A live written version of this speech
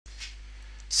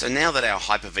So now that our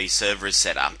Hyper-V server is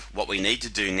set up, what we need to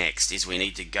do next is we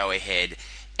need to go ahead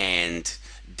and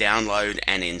download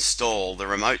and install the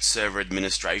remote server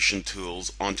administration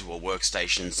tools onto a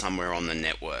workstation somewhere on the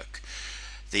network.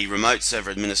 The remote server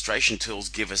administration tools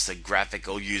give us a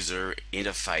graphical user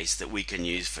interface that we can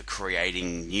use for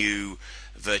creating new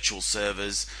virtual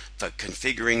servers, for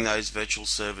configuring those virtual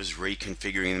servers,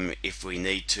 reconfiguring them if we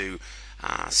need to,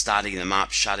 starting them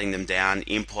up, shutting them down,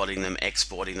 importing them,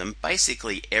 exporting them,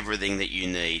 basically everything that you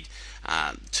need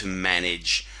to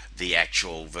manage the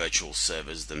actual virtual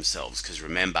servers themselves. Because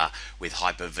remember, with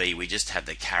Hyper-V we just have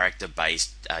the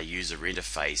character-based user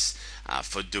interface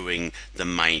for doing the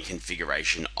main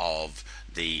configuration of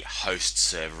the host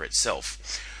server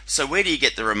itself. So where do you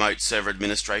get the remote server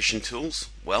administration tools?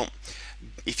 Well,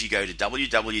 if you go to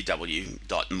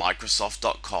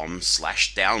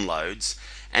www.microsoft.com/downloads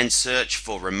and search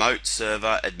for remote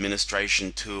server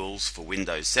administration tools for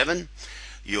Windows 7,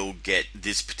 you'll get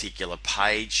this particular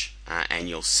page, and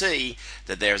you'll see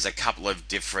that there's a couple of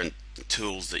different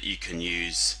tools that you can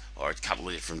use, or a couple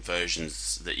of different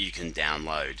versions that you can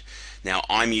download. Now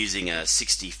I'm using a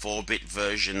 64-bit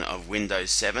version of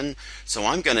Windows 7, so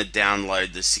I'm going to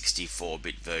download the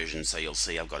 64-bit version. So you'll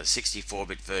see I've got a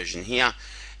 64-bit version here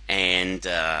and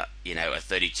a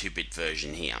 32-bit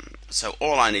version here. So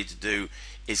all I need to do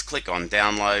is click on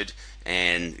download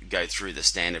and go through the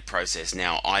standard process.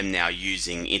 Now I'm now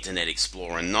using Internet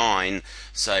Explorer 9,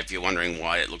 so if you're wondering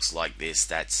why it looks like this,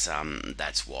 that's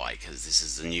why, because this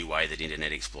is the new way that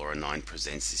Internet Explorer 9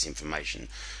 presents this information.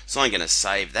 So I'm going to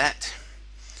save that,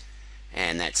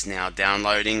 and that's now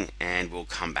downloading, and we'll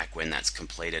come back when that's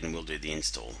completed and we'll do the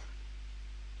install.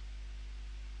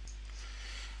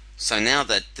 So now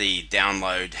that the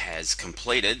download has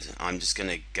completed, I'm just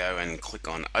going to go and click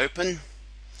on open.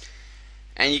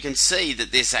 And you can see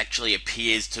that this actually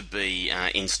appears to be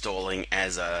installing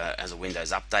as a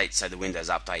Windows update. So the Windows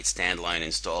Update standalone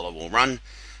installer will run,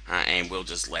 and we'll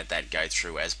just let that go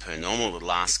through as per normal.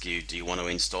 It'll ask you, do you want to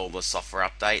install the software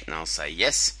update? And I'll say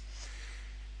yes.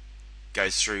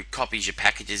 Goes through, copies your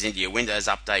packages into your Windows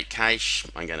Update cache.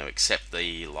 I'm going to accept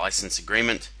the license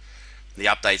agreement. The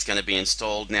update's going to be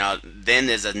installed. Now then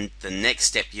there's the next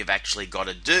step you've actually got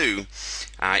to do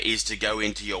is to go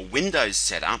into your Windows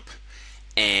setup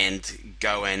and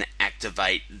go and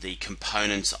activate the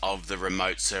components of the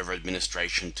remote server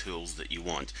administration tools that you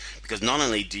want. Because not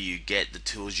only do you get the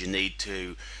tools you need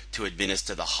to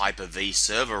administer the Hyper-V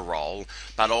server role,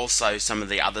 but also some of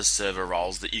the other server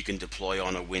roles that you can deploy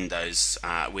on a Windows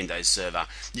server,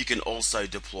 you can also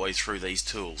deploy through these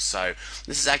tools. So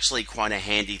this is actually quite a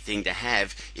handy thing to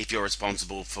have if you're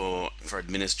responsible for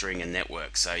administering a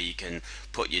network. So you can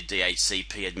put your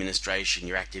DHCP administration,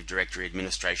 your Active Directory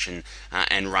administration,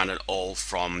 and run it all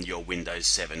from your Windows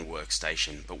 7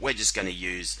 workstation. But we're just going to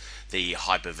use the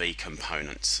Hyper-V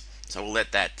components. So we'll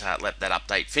let that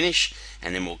update finish,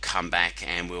 and then we'll come back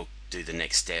and we'll do the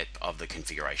next step of the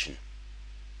configuration.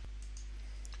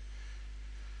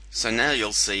 So now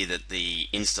you'll see that the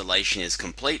installation is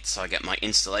complete. So I get my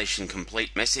installation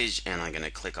complete message, and I'm going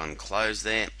to click on close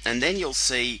there, and then you'll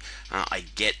see I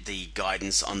get the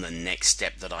guidance on the next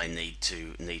step that I need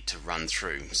to run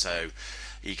through. So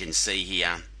you can see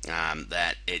here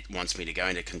that it wants me to go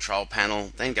into Control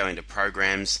Panel, then go into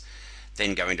Programs,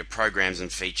 then go into Programs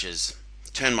and Features,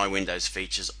 turn my Windows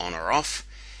features on or off,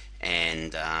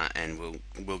 and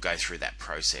we'll go through that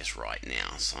process right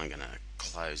now. So I'm going to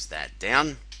close that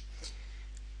down,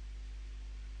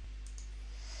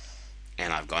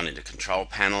 and I've gone into Control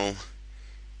Panel,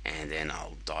 and then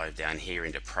I'll dive down here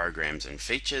into Programs and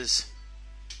Features,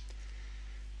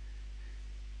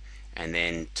 and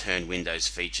then turn Windows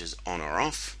features on or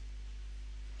off.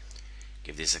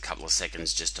 Give this a couple of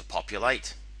seconds just to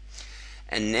populate.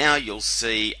 And now you'll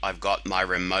see I've got my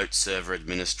remote server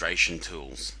administration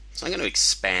tools. So I'm going to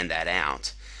expand that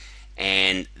out,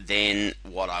 and then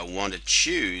what I want to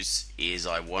choose is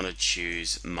I want to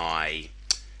choose my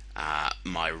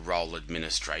my role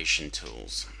administration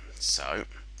tools. So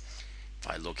if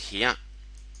I look here,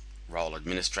 role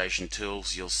administration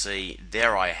tools, you'll see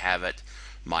there I have it,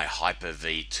 my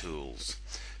Hyper-V tools.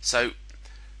 So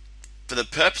for the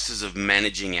purposes of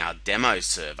managing our demo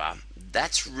server,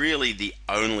 that's really the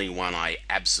only one I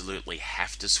absolutely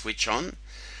have to switch on.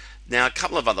 Now a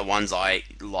couple of other ones I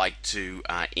like to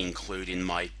include in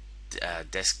my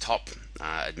desktop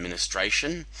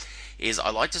administration is I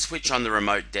like to switch on the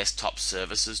remote desktop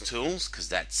services tools, because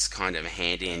that's kind of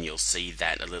handy, and you'll see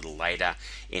that a little later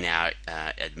in our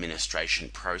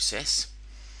administration process.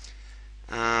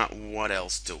 What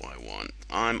else do I want?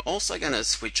 I'm also going to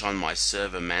switch on my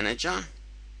server manager,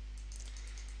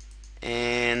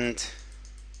 and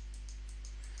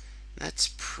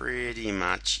that's pretty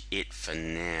much it for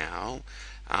now.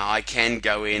 I can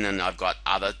go in and I've got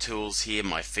other tools here,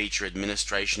 my feature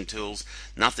administration tools,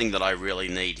 nothing that I really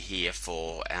need here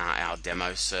for our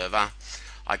demo server.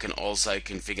 I can also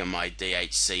configure my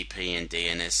DHCP and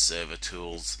DNS server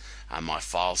tools, my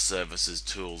file services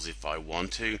tools if I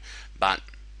want to, but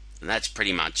that's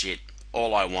pretty much it.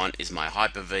 All I want is my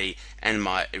Hyper-V and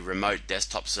my remote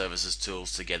desktop services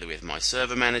tools together with my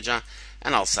server manager,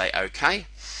 and I'll say OK.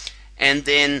 And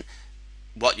then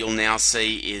what you'll now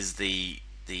see is the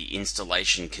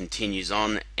installation continues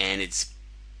on, and it's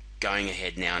going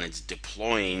ahead now and it's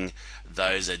deploying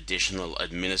those additional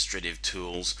administrative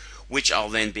tools, which I'll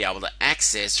then be able to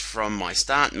access from my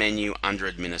start menu under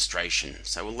administration.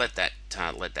 So we'll let that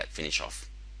finish off.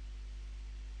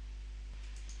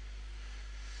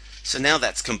 So now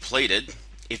that's completed,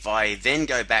 if I then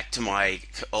go back to my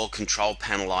all control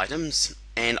panel items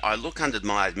and I look under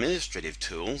my administrative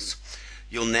tools,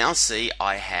 you'll now see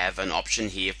I have an option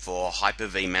here for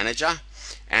Hyper-V Manager,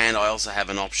 and I also have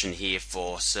an option here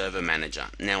for Server Manager.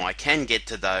 Now I can get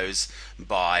to those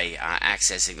by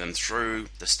accessing them through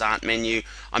the Start menu.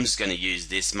 I'm just going to use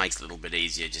this, makes it a little bit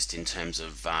easier just in terms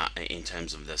of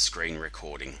the screen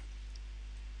recording.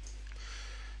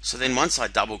 So then once I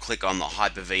double click on the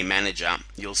Hyper-V Manager,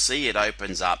 you'll see it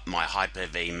opens up my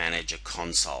Hyper-V Manager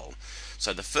console.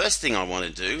 So the first thing I want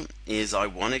to do is I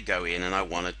want to go in and I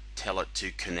want to tell it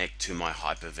to connect to my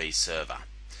Hyper-V server.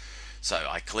 So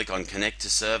I click on connect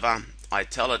to server, I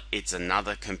tell it it's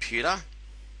another computer,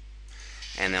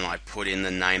 and then I put in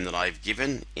the name that I've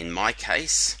given. In my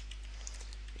case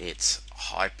it's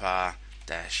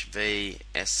Hyper-V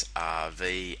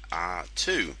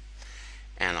SRVR2,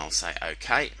 and I'll say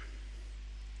OK,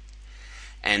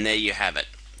 and there you have it.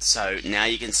 So now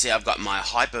you can see I've got my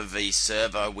Hyper-V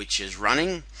server which is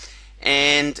running,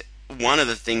 and one of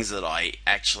the things that I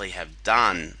actually have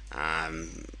done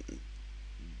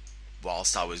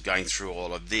whilst I was going through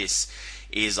all of this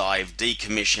is I've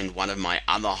decommissioned one of my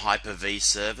other Hyper-V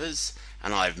servers,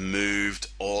 and I've moved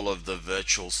all of the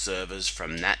virtual servers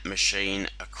from that machine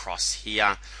across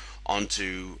here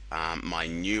onto my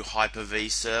new Hyper-V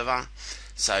server.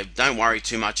 So don't worry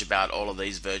too much about all of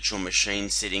these virtual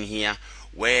machines sitting here.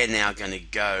 We're now going to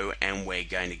go and we're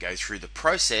going to go through the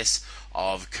process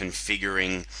of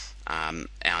configuring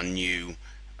our new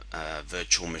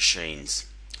virtual machines.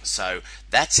 So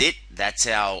that's it. That's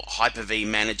our Hyper-V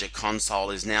Manager console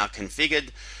is now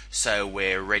configured. So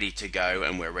we're ready to go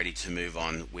and we're ready to move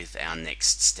on with our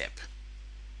next step.